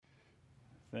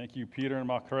Thank you, Peter and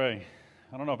Macrae.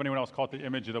 I don't know if anyone else caught the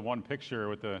image of the one picture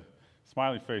with the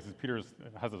smiley faces. Peter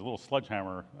has a little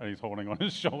sledgehammer that he's holding on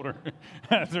his shoulder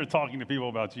as they're talking to people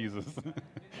about Jesus.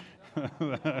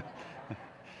 That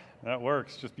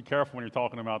works. Just be careful when you're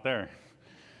talking about there.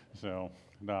 So,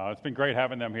 no, it's been great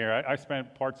having them here. I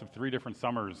spent parts of 3 different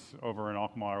summers over in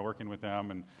Alkmaar working with them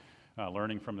and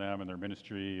learning from them and their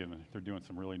ministry, and they're doing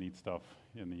some really neat stuff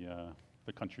in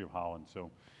the country of Holland. So,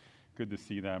 good to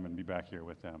see them and be back here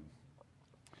with them.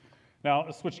 Now,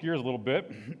 let's switch gears a little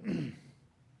bit.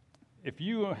 If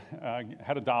you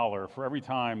had $1 for every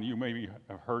time you maybe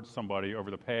have heard somebody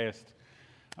over the past,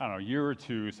 year or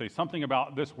two say something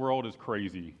about this world is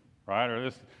crazy, right? Or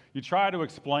this, you try to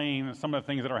explain some of the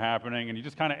things that are happening, and you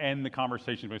just kind of end the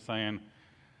conversation by saying,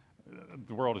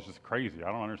 the world is just crazy.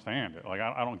 I don't understand it. Like,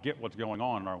 I don't get what's going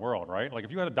on in our world, right? Like,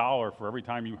 if you had $1 for every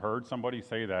time you heard somebody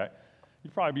say that,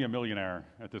 you'd probably be a millionaire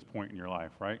at this point in your life,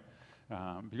 right?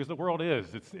 Because the world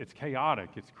it's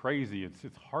chaotic, it's crazy,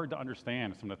 it's hard to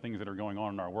understand some of the things that are going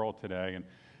on in our world today.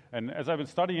 And as I've been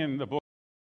studying the book,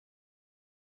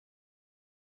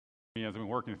 as I've been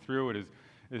working through it,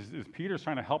 is Peter's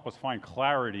trying to help us find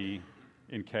clarity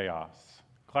in chaos.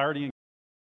 Clarity in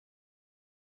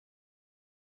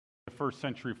the first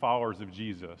century followers of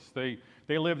Jesus. They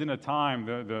lived in a time,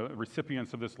 the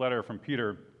recipients of this letter from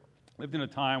Peter, lived in a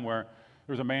time where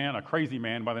there was a crazy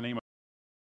man by the name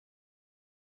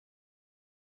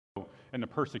of, and the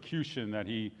persecution that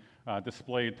he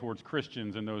displayed towards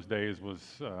Christians in those days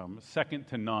was second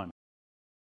to none.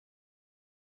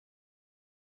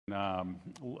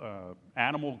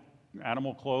 Animal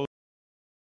clothes.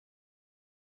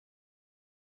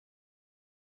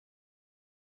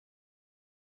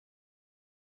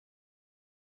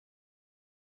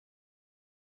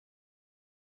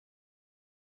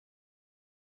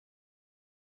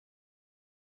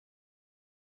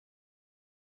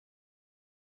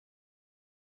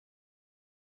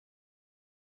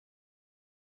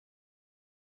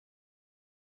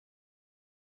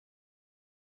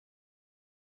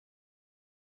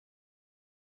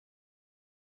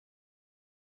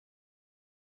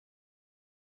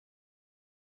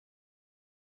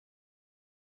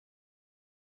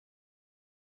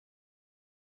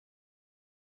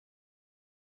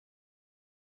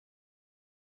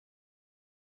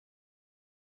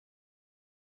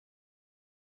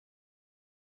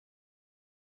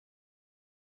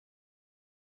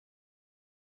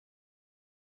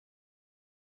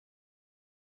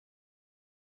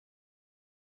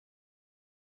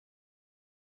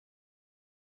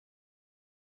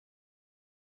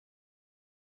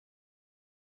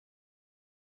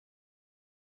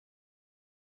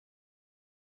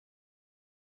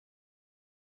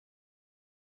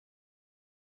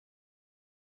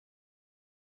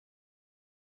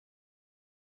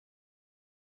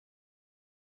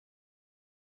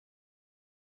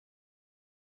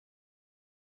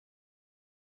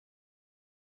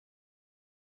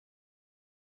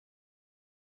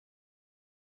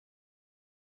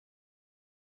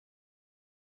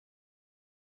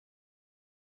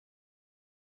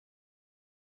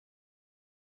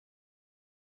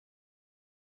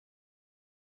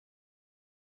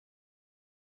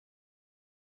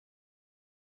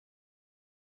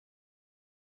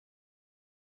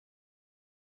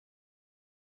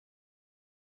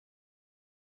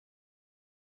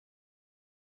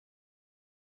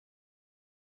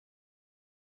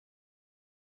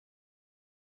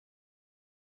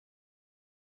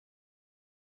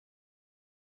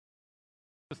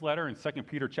 This letter in 2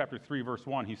 Peter chapter 3, verse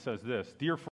 1, he says this,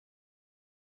 "Dear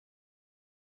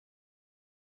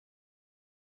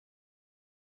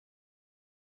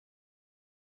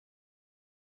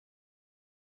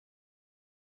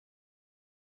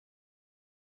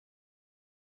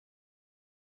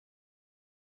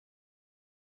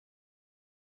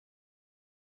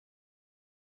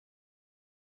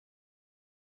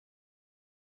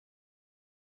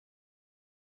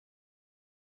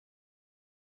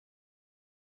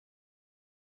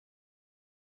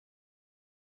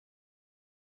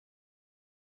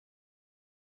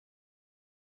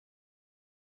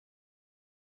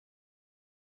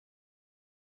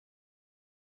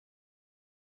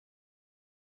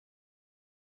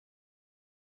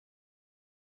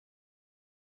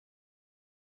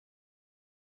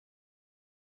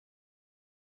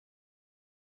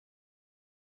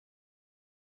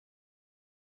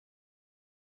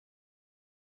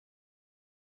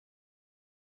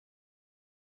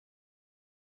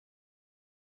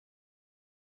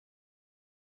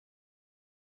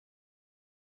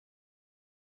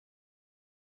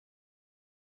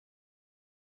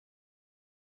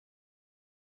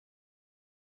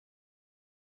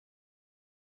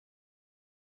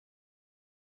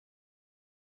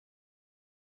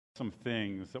some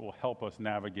things that will help us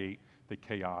navigate the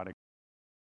chaotic.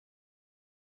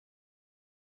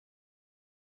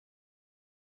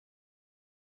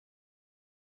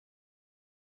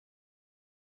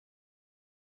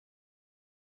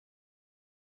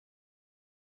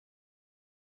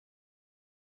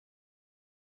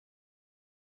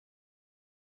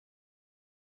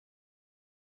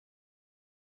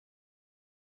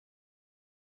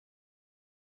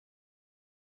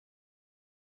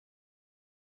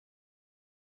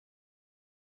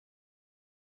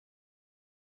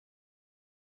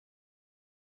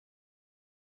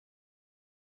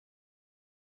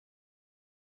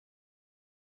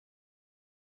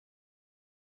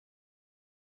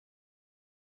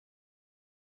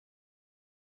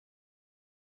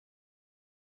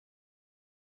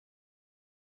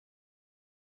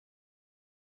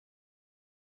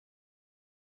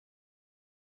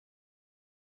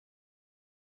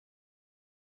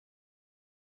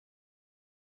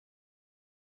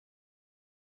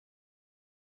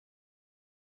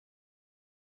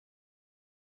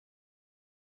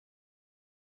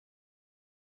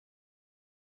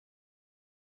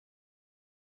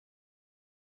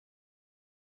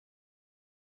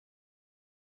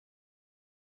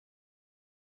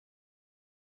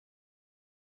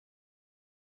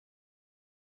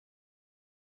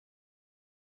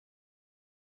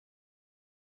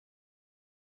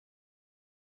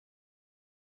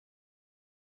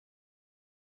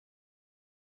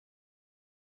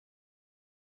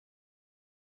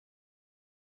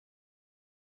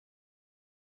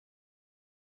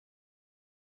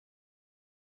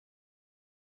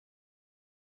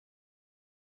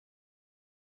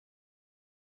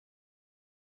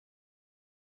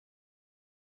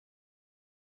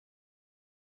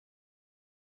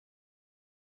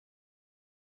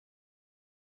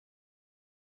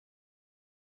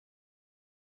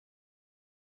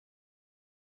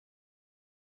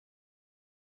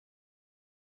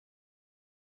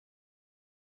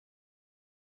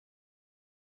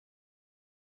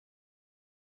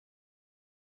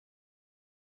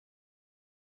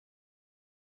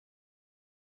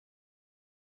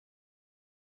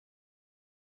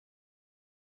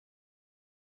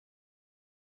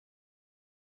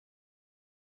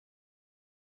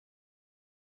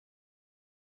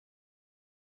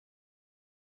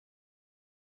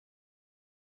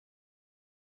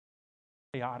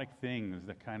 Chaotic things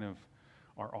that kind of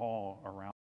are all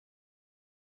around.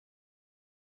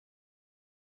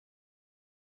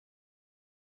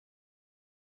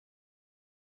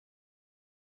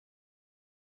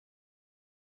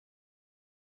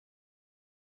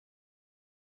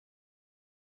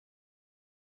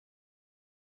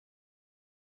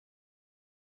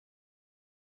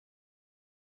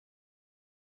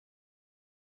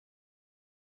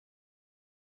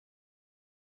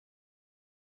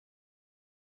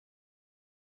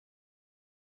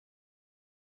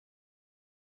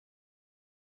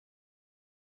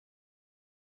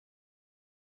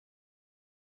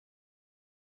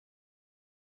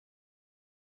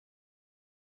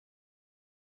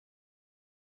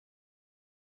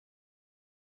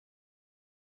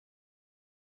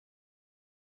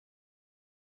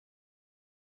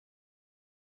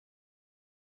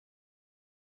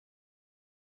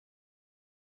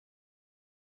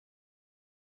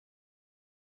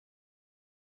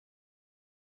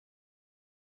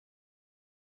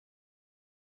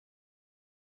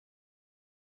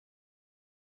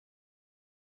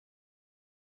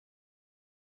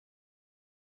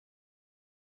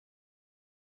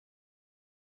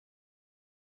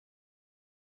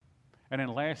 And then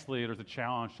lastly, there's a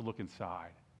challenge to look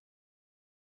inside.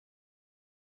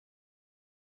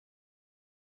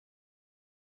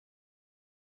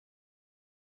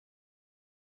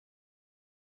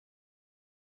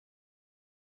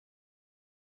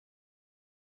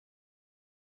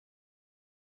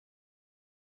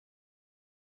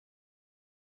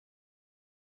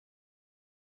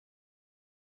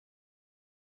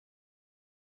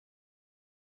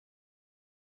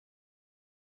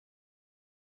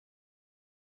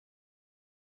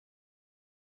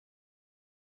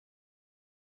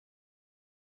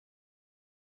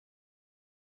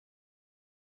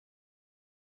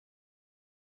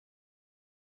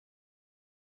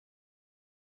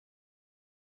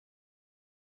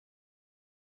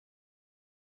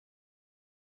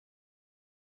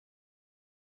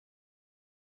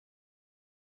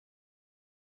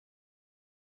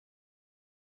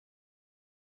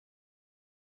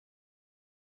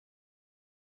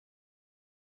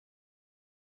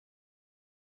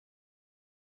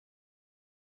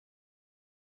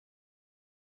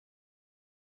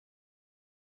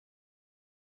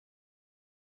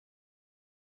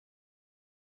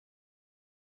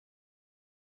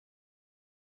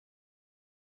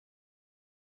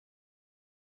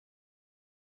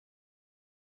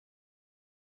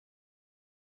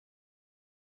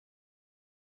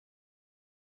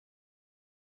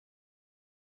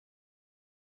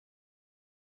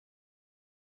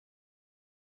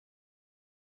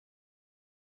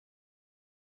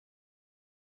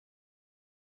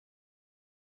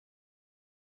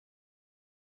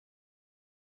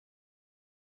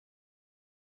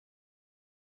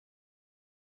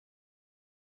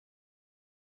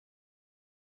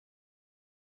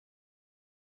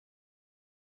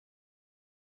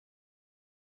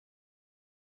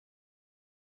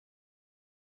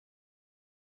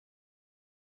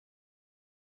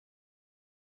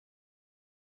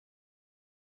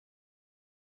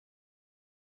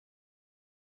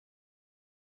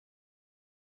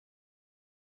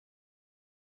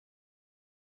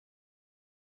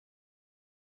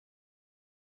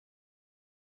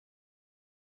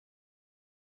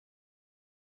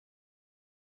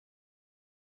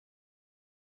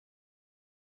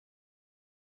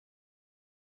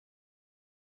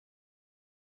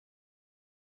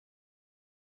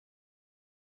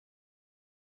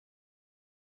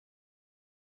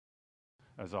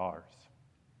 as ours.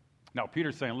 Now,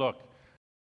 Peter's saying, look,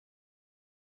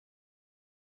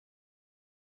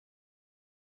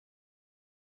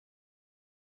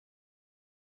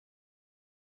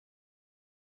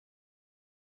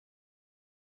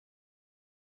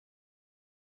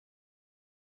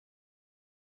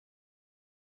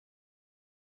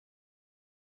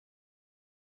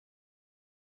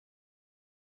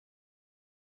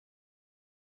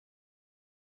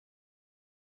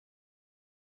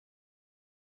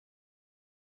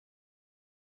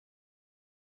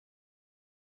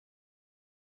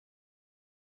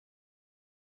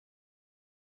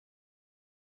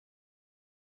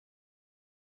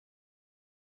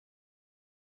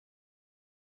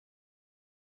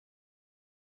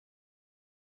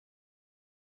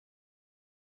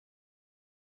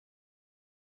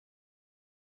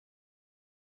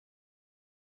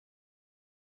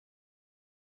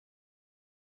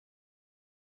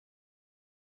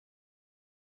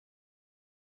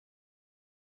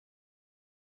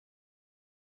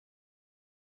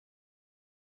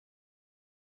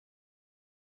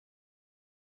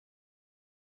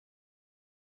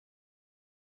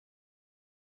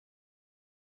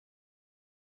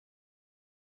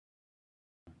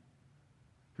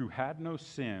 who had no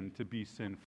sin to be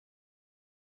sin.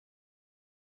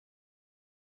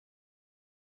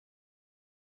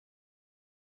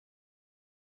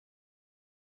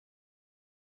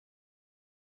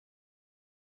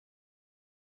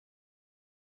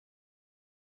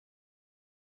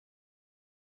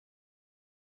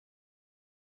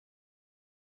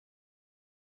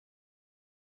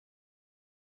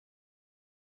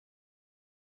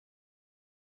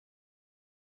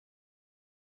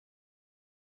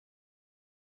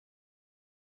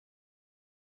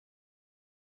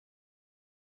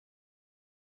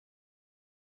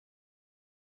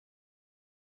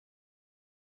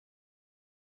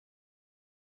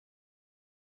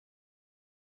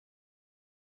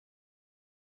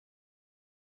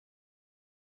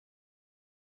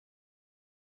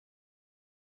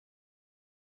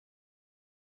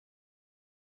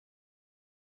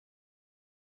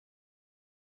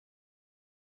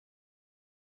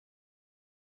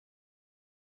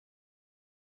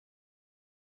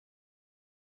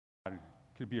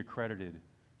 Could be accredited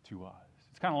to us.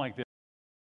 It's kind of like this.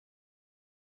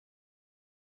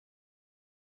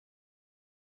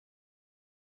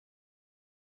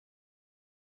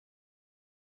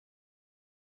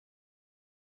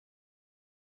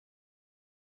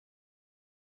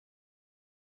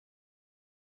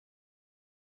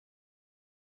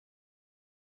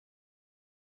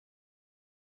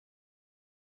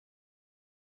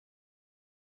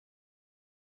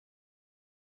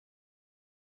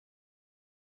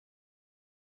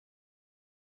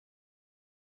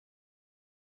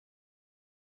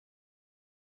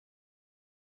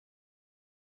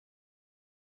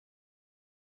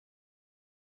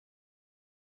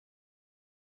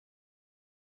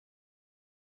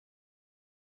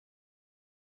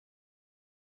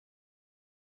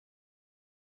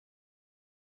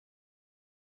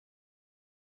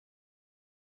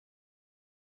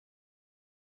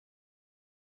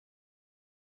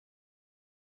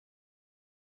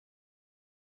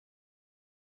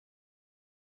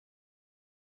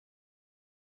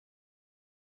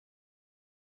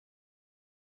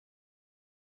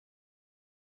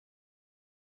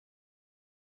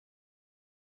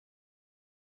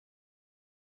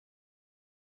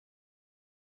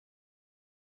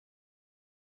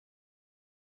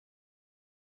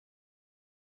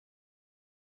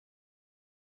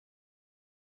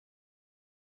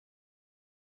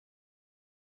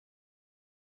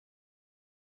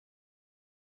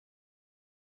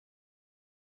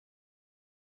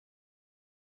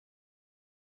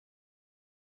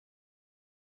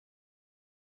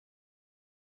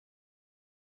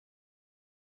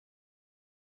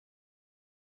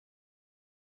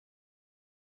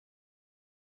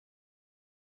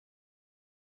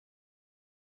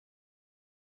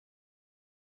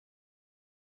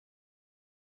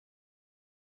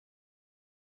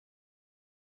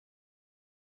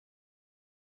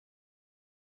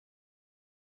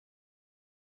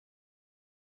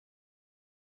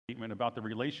 Statement about the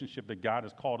relationship that God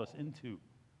has called us into.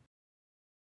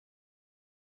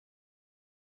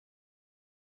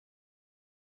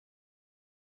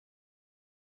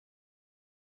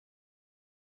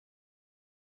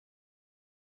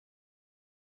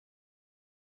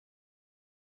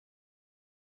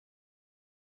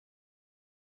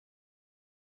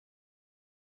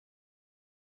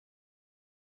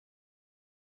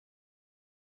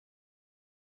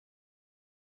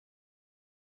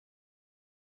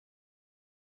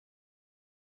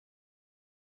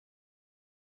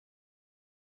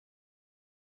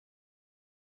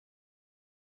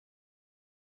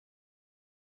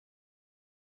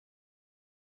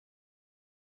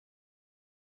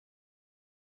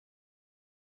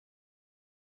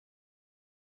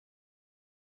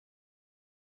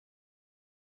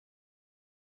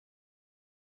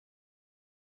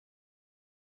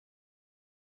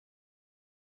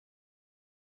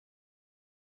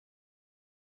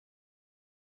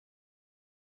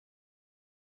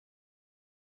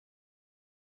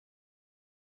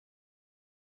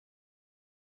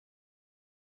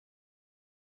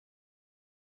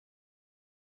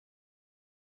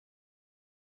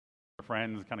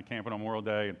 friends, kind of camping on Memorial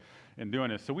Day and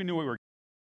doing this. So we knew we were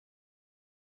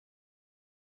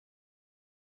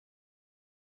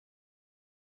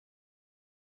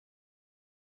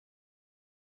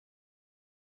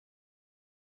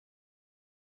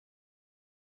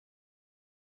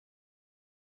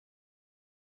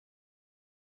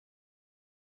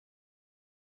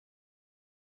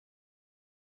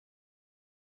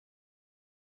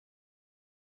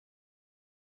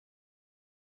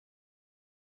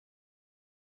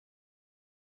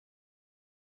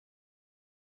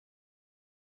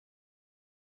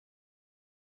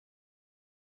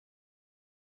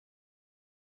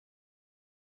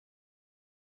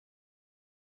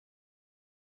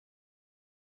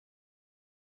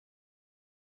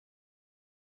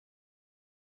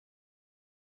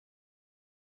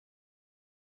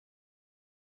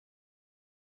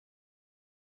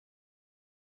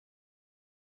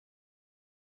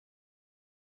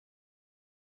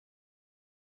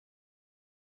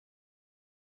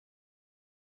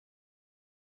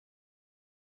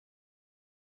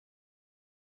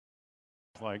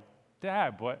like,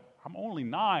 Dad, but I'm only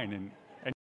 9, and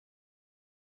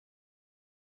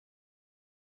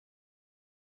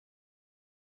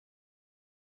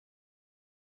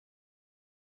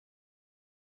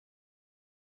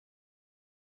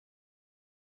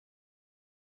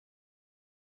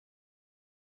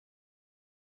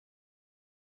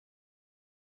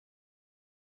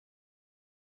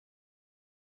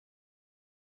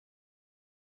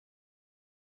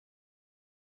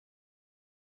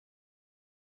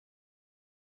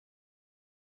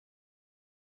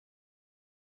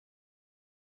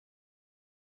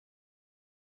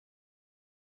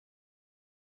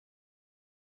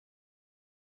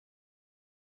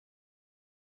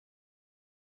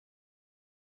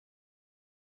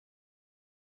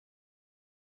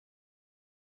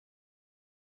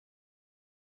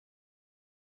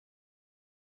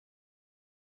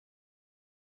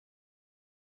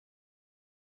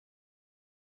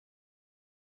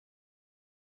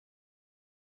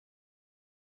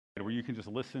where you can just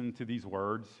listen to these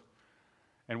words.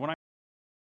 And when I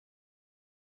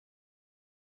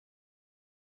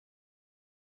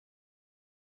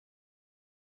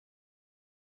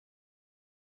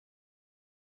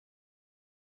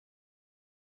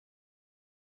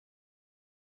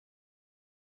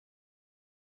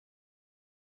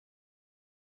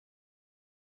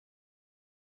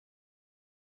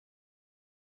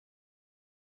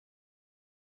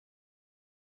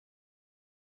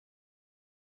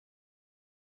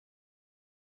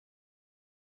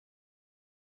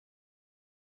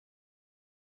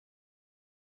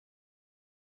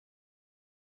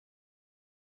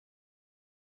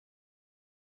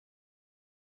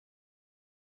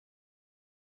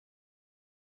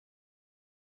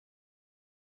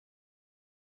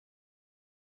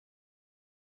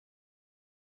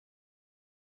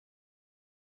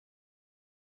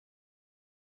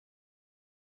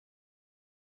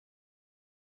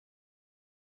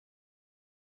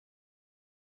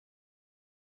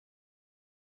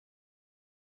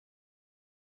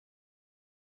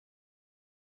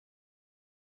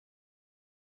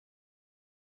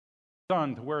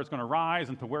sun to where it's going to rise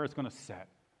and to where it's going to set.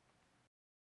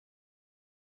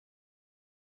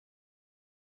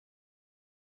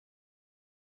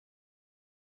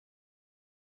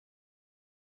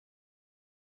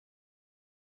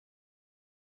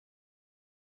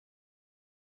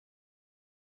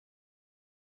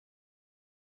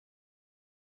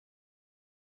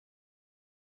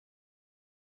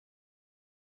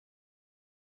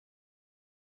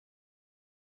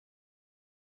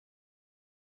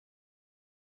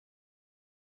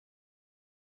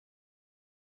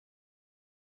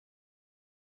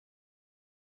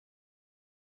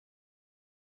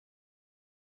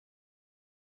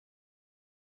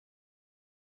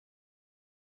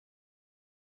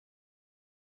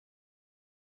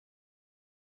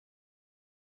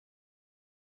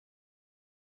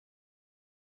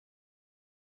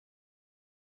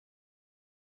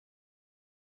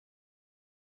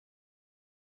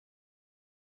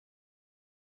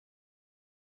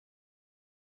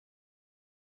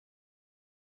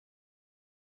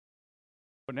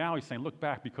 But now he's saying, look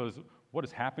back, because what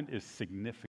has happened is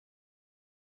significant.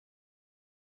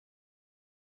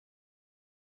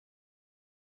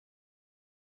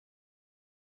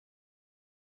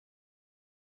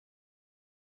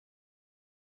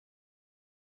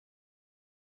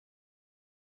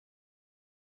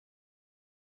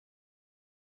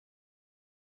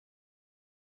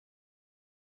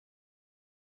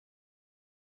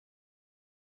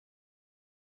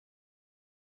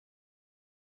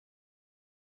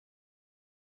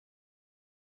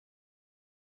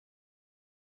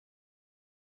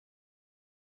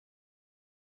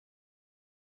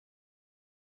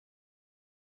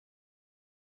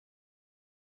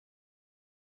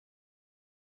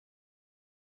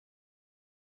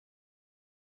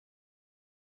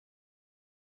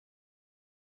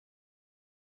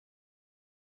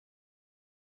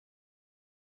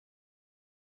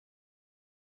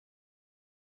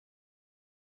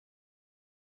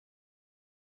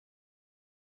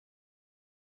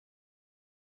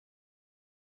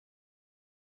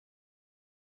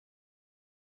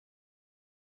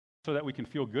 so that we can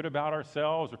feel good about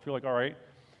ourselves or feel like, all right,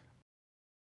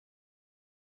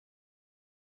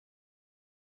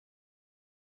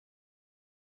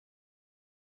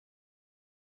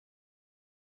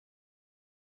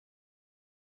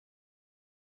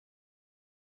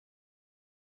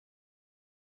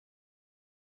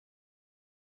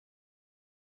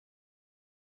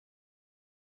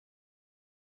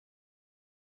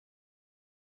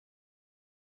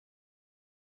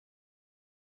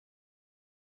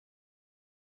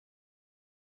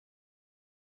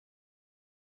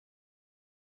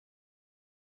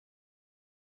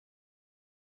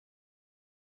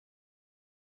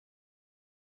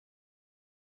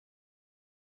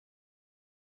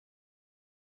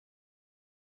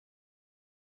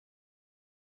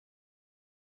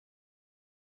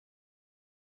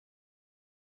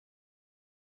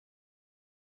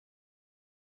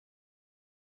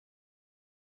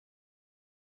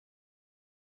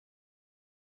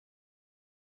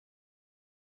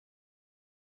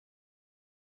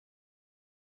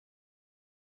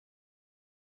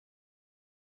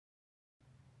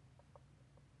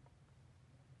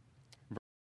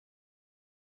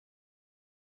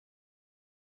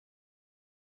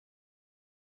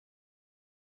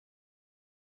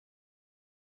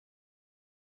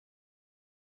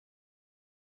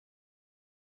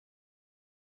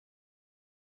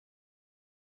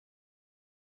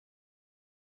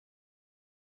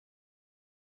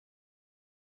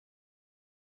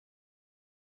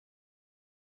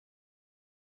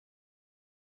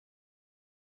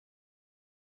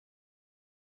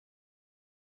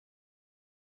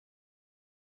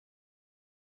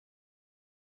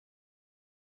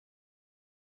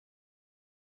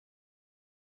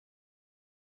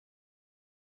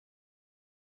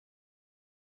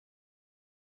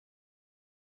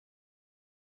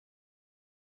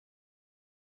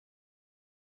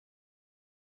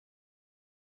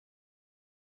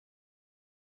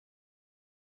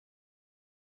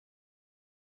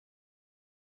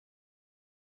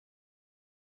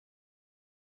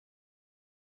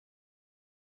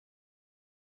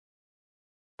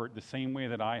 the same way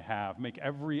that I have, make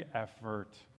every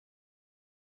effort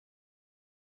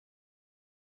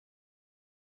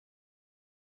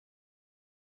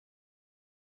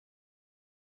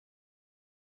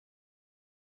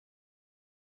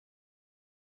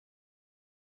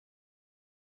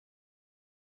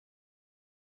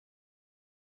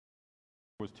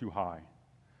was too high.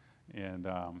 And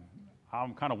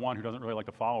I'm kind of one who doesn't really like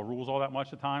to follow rules all that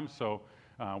much at times. So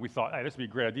we thought, hey, this would be a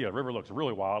great idea. The river looks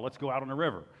really wild. Let's go out on the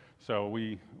river. So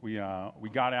we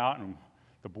got out, and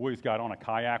the boys got on a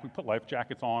kayak. We put life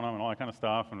jackets on them and all that kind of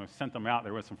stuff, and we sent them out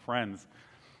there with some friends.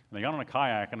 And they got on a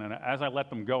kayak, and then as I let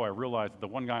them go, I realized that the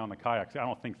one guy on the kayak, I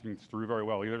don't think things through very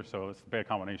well either, so it's a bad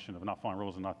combination of not following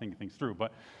rules and not thinking things through.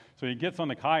 But so he gets on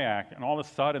the kayak, and all of a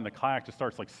sudden, the kayak just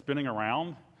starts like spinning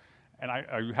around. And I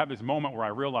have this moment where I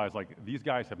realize, like, these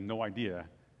guys have no idea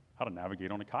how to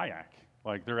navigate on a kayak.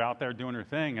 Like, they're out there doing their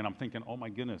thing, and I'm thinking, oh my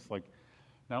goodness, like,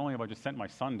 not only have I just sent my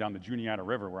son down the Juniata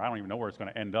River where I don't even know where it's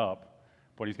going to end up,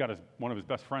 but he's got one of his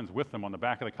best friends with him on the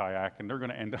back of the kayak, and they're going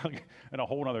to end up in a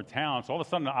whole other town. So all of a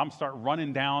sudden, I'm start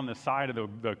running down the side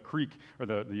of the creek or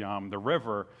the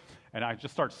river, and I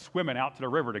just start swimming out to the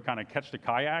river to kind of catch the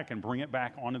kayak and bring it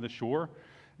back onto the shore.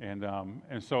 And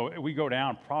so we go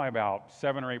down probably about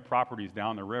 7 or 8 properties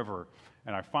down the river,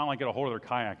 and I finally get a hold of their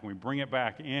kayak, and we bring it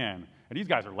back in. And these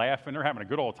guys are laughing. They're having a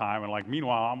good old time. And, like,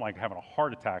 meanwhile, I'm, like, having a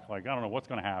heart attack. Like, I don't know what's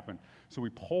going to happen. So we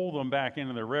pull them back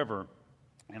into the river,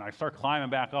 and I start climbing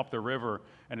back up the river,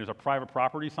 and there's a private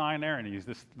property sign there, and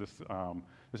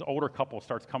this older couple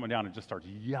starts coming down and just starts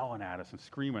yelling at us and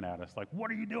screaming at us, like, what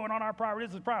are you doing on our property?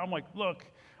 This is private. I'm like, look.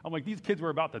 I'm like, these kids were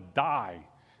about to die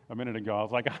a minute ago. I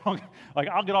was like,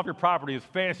 I'll get off your property as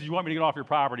fast as you want me to get off your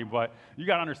property, but you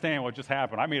got to understand what just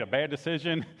happened. I made a bad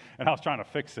decision, and I was trying to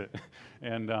fix it.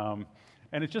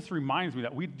 And it just reminds me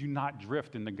that we do not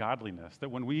drift into godliness, that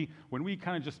when we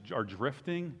kind of just are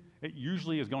drifting, it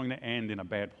usually is going to end in a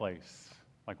bad place.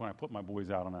 Like when I put my boys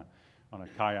out on a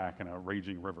kayak in a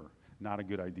raging river. Not a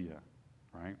good idea,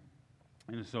 right?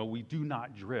 And so we do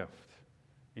not drift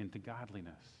into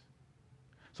godliness.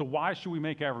 So why should we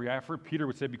make every effort? Peter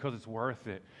would say, because it's worth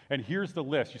it. And here's the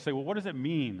list. You say, well, what does it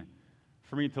mean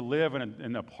for me to live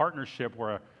in a partnership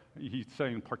where he's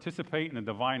saying participate in the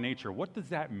divine nature? What does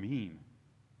that mean?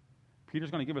 Peter's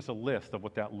going to give us a list of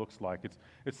what that looks like.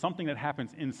 It's something that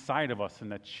happens inside of us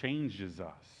and that changes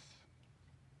us.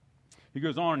 He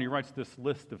goes on and he writes this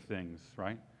list of things,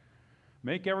 right?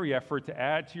 Make every effort to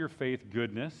add to your faith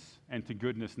goodness, and to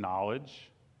goodness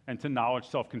knowledge, and to knowledge,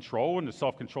 self-control, and to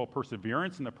self-control,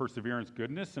 perseverance, and to perseverance,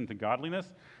 goodness, and to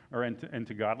godliness, and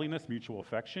to godliness, mutual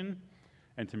affection,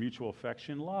 and to mutual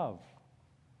affection, love.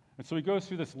 And so he goes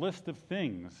through this list of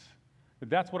things.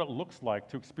 That's what it looks like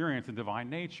to experience a divine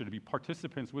nature, to be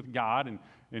participants with God and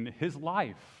in his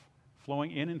life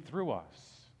flowing in and through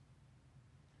us.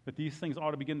 That these things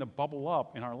ought to begin to bubble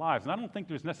up in our lives. And I don't think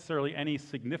there's necessarily any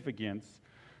significance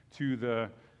to the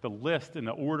list and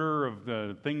the order of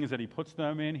the things that he puts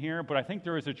them in here, but I think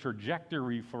there is a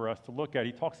trajectory for us to look at.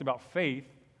 He talks about faith,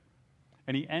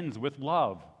 and he ends with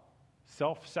love,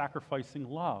 self-sacrificing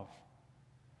love.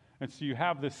 And so you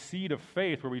have this seed of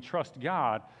faith where we trust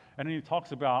God, and then he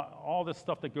talks about all this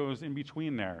stuff that goes in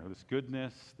between there, this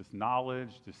goodness, this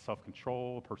knowledge, this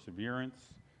self-control, perseverance.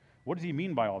 What does he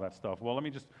mean by all that stuff? Well, let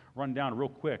me just run down real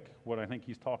quick what I think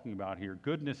he's talking about here.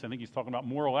 Goodness, I think he's talking about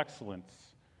moral excellence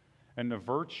and the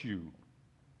virtue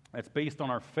that's based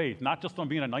on our faith, not just on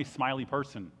being a nice, smiley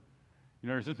person. You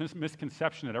know, there's this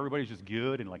misconception that everybody's just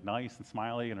good and like nice and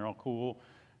smiley and they're all cool.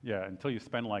 Yeah, until you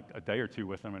spend like a day or two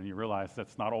with them and you realize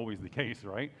that's not always the case,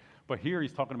 right? But here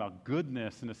he's talking about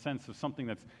goodness in the sense of something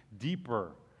that's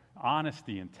deeper,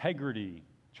 honesty, integrity,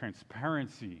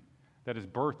 transparency, that is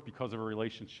birthed because of a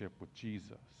relationship with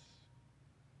Jesus.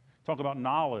 Talk about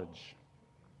knowledge,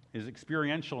 is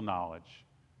experiential knowledge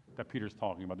that Peter's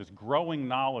talking about. This growing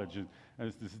knowledge and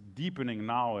this deepening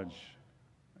knowledge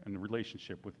and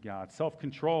relationship with God.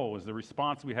 Self-control is the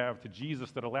response we have to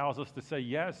Jesus that allows us to say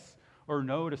yes or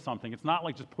no to something. It's not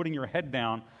like just putting your head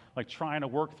down, like trying to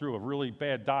work through a really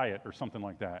bad diet or something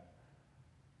like that.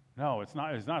 No, it's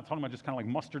not talking about just kind of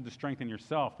like muster the strength in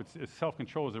yourself. It's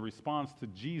self-control is a response to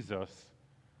Jesus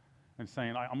and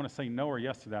saying, I'm going to say no or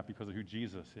yes to that because of who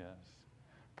Jesus is.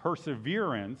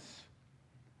 Perseverance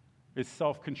is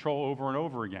self-control over and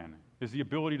over again. Is the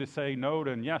ability to say no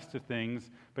to and yes to things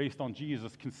based on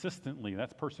Jesus consistently.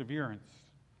 That's perseverance.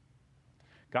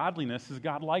 Godliness is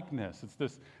godlikeness.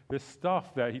 It's this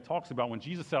stuff that he talks about when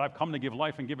Jesus said, I've come to give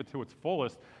life and give it to its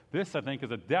fullest. This, I think,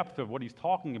 is a depth of what he's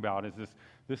talking about, is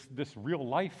this real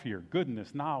life here.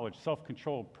 Goodness, knowledge,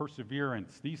 self-control,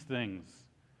 perseverance, these things.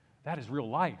 That is real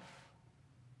life.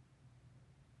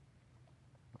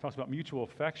 He talks about mutual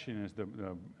affection as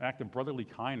the act of brotherly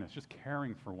kindness, just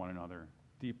caring for one another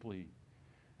deeply.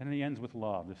 And then he ends with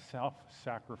love, the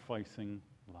self-sacrificing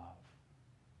love.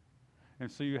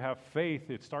 And so you have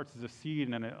faith, it starts as a seed,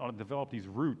 and then it ought to develop these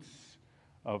roots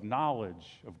of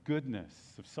knowledge, of goodness,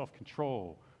 of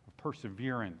self-control, of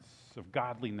perseverance, of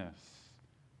godliness,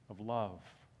 of love.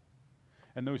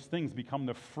 And those things become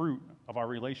the fruit of our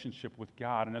relationship with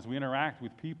God. And as we interact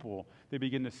with people, they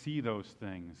begin to see those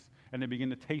things, and they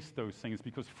begin to taste those things,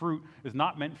 because fruit is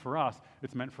not meant for us,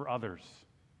 it's meant for others.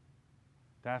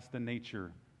 That's the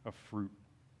nature of fruit.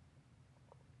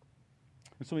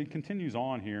 And so he continues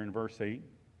on here in verse 8.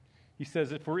 He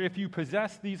says, for if you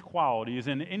possess these qualities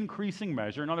in increasing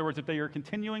measure, in other words, if they are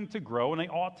continuing to grow, and they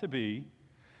ought to be,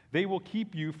 they will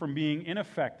keep you from being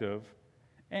ineffective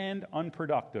and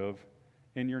unproductive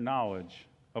in your knowledge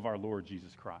of our Lord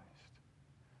Jesus Christ.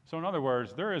 So in other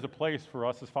words, there is a place for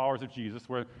us as followers of Jesus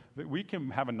where we can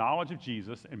have a knowledge of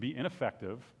Jesus and be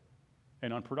ineffective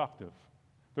and unproductive.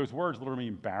 Those words literally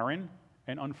mean barren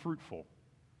and unfruitful.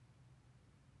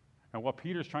 And what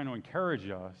Peter's trying to encourage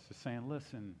us is saying,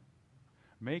 listen,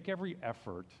 make every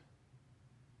effort.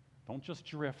 Don't just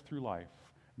drift through life.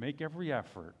 Make every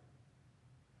effort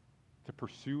to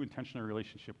pursue intentional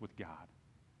relationship with God.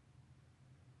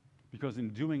 Because in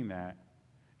doing that,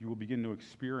 you will begin to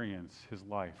experience his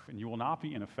life, and you will not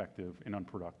be ineffective and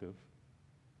unproductive,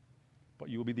 but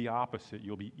you will be the opposite.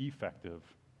 You'll be effective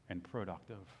and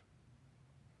productive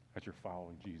as you're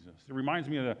following Jesus. It reminds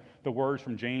me of the words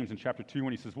from James in chapter 2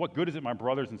 when he says, what good is it, my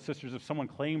brothers and sisters, if someone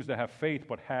claims to have faith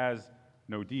but has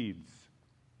no deeds?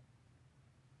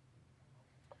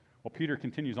 Well, Peter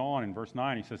continues on in verse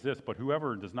 9. He says this, but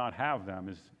whoever does not have them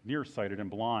is nearsighted and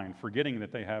blind, forgetting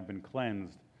that they have been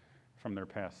cleansed from their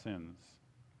past sins.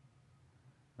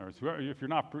 In other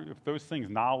words, if those things,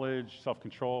 knowledge,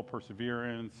 self-control,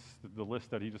 perseverance, the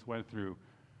list that he just went through,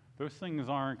 those things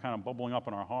aren't kind of bubbling up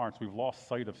in our hearts. We've lost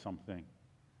sight of something. And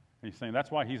he's saying that's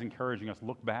why he's encouraging us,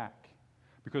 look back.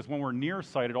 Because when we're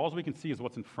nearsighted, all we can see is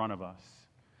what's in front of us.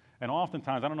 And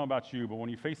oftentimes, I don't know about you, but when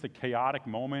you face a chaotic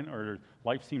moment or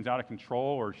life seems out of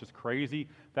control or it's just crazy,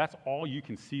 that's all you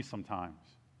can see sometimes.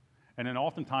 And then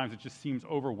oftentimes it just seems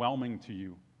overwhelming to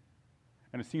you.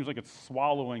 And it seems like it's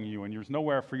swallowing you, and there's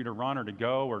nowhere for you to run or to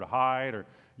go or to hide, or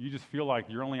you just feel like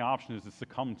your only option is to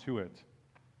succumb to it.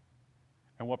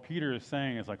 And what Peter is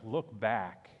saying is like, look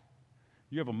back.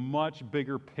 You have a much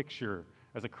bigger picture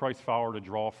as a Christ follower to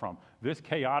draw from. This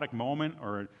chaotic moment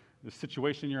or the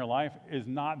situation in your life is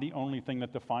not the only thing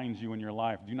that defines you in your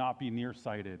life. Do not be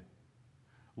nearsighted.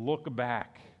 Look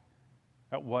back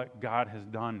at what God has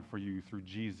done for you through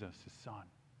Jesus, his son.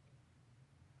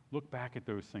 Look back at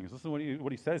those things. Listen to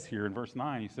what he says here in verse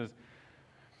 9. He says,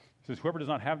 whoever does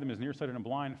not have them is nearsighted and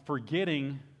blind,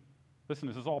 forgetting, listen,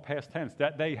 this is all past tense,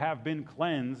 that they have been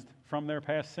cleansed from their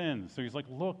past sins. So he's like,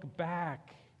 look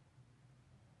back.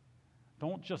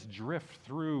 Don't just drift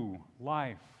through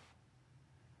life.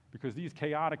 Because these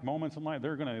chaotic moments in life,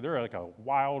 they're like a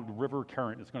wild river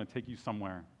current that's going to take you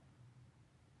somewhere.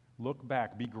 Look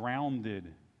back. Be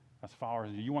grounded as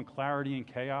followers. You want clarity in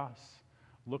chaos?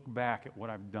 Look back at what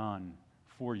I've done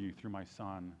for you through my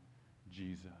son,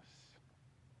 Jesus.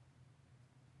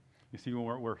 You see, when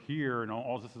we're here and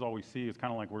this is all we see, it's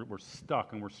kind of like we're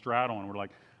stuck and we're straddling. We're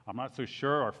like, I'm not so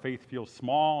sure. Our faith feels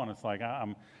small, and it's like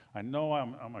I know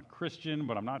I'm a Christian,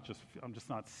 but I'm just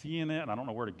not seeing it, and I don't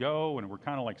know where to go, and we're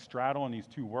kind of like straddling these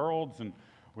two worlds, and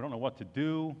we don't know what to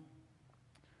do.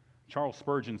 Charles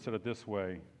Spurgeon said it this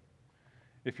way: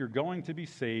 if you're going to be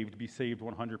saved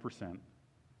 100%.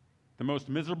 The most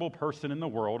miserable person in the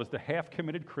world is the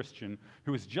half-committed Christian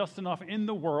who is just enough in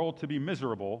the world to be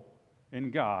miserable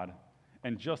in God,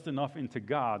 and just enough into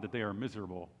God that they are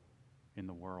miserable in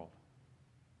the world.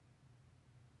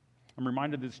 I'm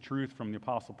reminded of this truth from the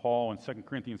Apostle Paul in 2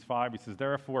 Corinthians 5. He says,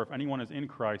 therefore, if anyone is in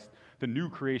Christ, the new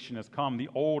creation has come. The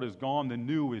old is gone. The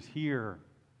new is here.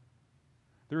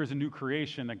 There is a new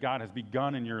creation that God has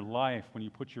begun in your life when you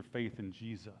put your faith in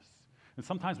Jesus. And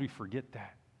sometimes we forget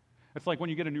that. It's like when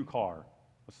you get a new car.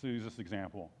 Let's use this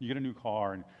example. You get a new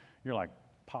car, and you're like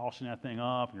polishing that thing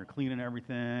up, and you're cleaning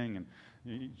everything, and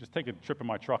you just take a trip in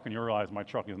my truck, and you realize my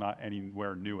truck is not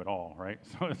anywhere new at all, right?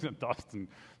 So it's dust and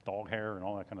dog hair and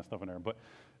all that kind of stuff in there. But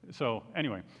so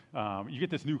anyway, you get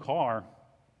this new car,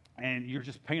 and you're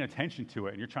just paying attention to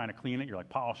it, and you're trying to clean it. You're like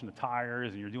polishing the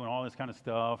tires, and you're doing all this kind of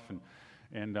stuff,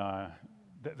 and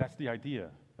that's the idea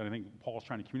that I think Paul's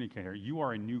trying to communicate here. You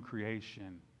are a new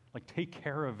creation. Like, take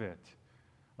care of it.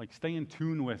 Like, stay in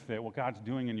tune with it, what God's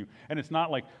doing in you. And it's not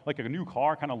like a new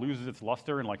car kind of loses its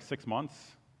luster in like 6 months.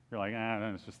 You're like,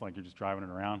 then it's just like you're just driving it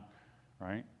around,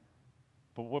 right?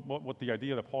 But what the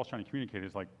idea that Paul's trying to communicate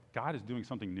is like, God is doing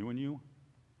something new in you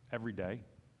every day,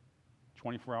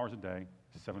 24 hours a day,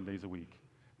 7 days a week.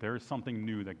 There is something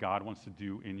new that God wants to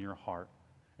do in your heart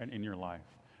and in your life.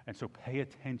 And so pay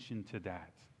attention to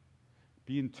that.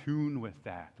 Be in tune with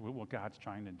that, with what God's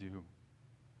trying to do.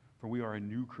 For we are a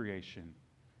new creation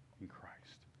in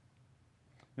Christ.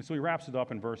 And so he wraps it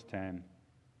up in verse 10.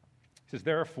 He says,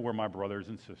 therefore, my brothers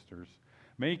and sisters,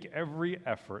 make every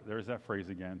effort, there's that phrase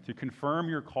again, to confirm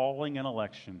your calling and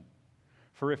election.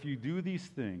 For if you do these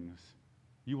things,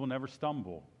 you will never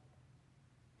stumble,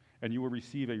 and you will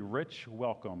receive a rich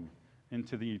welcome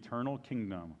into the eternal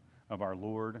kingdom of our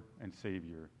Lord and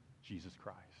Savior, Jesus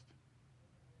Christ.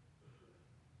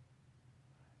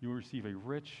 You will receive a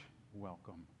rich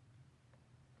welcome.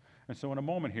 And so in a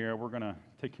moment here, we're going to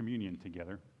take communion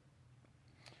together.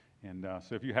 And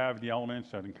so if you have the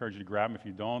elements, I'd encourage you to grab them. If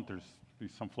you don't, there's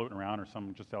some floating around or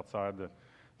some just outside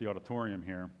the auditorium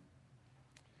here.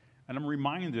 And I'm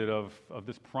reminded of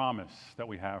this promise that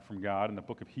we have from God in the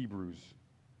book of Hebrews.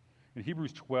 In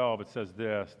Hebrews 12, it says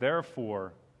this,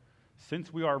 therefore,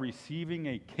 since we are receiving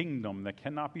a kingdom that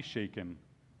cannot be shaken,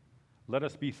 let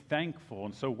us be thankful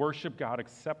and so worship God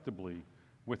acceptably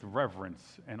with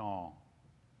reverence and awe.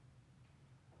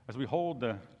 As we hold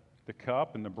the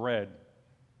cup and the bread,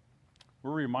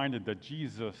 we're reminded that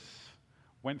Jesus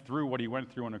went through what he went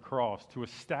through on the cross to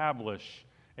establish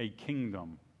a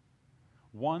kingdom,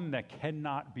 one that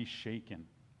cannot be shaken,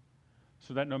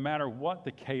 so that no matter what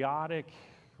the chaotic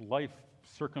life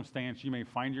circumstance you may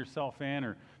find yourself in,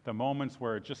 or the moments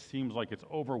where it just seems like it's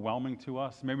overwhelming to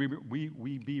us, maybe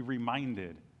we be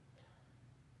reminded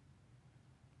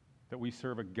that we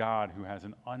serve a God who has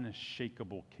an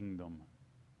unshakable kingdom.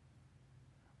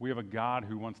 We have a God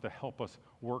who wants to help us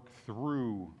work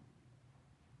through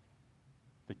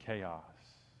the chaos.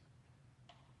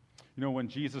 You know, when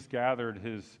Jesus gathered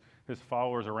his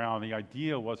followers around, the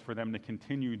idea was for them to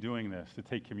continue doing this, to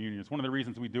take communion. It's one of the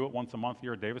reasons we do it once a month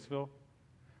here at Davisville.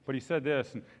 But he said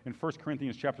this, in 1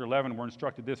 Corinthians chapter 11, we're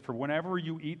instructed this, for whenever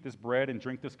you eat this bread and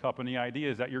drink this cup, and the idea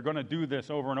is that you're going to do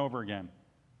this over and over again.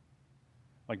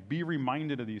 Like, be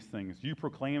reminded of these things. You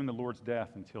proclaim the Lord's death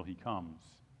until he comes.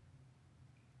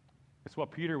 It's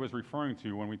what Peter was referring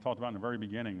to when we talked about in the very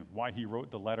beginning, why he wrote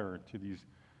the letter to these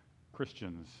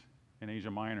Christians in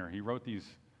Asia Minor. He wrote these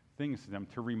things to them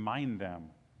to remind them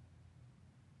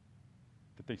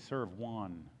that they serve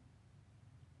one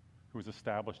who has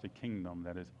established a kingdom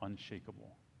that is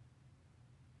unshakable,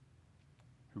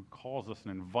 who calls us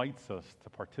and invites us to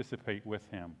participate with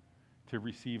him, to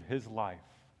receive his life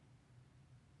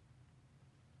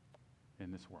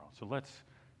in this world. So let's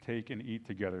take and eat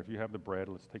together. If you have the bread,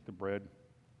 let's take the bread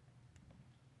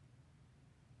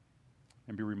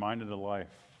and be reminded of the life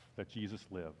that Jesus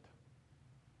lived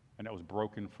and that was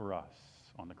broken for us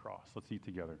on the cross. Let's eat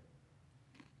together.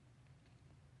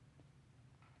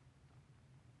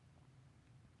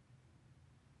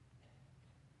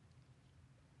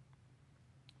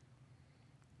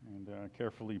 And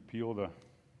carefully peel the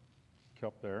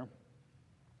cup there.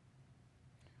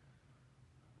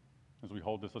 As we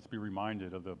hold this, let's be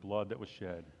reminded of the blood that was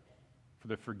shed for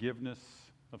the forgiveness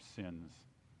of sins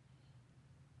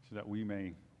so that we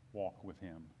may walk with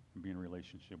him and be in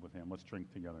relationship with him. Let's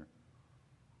drink together.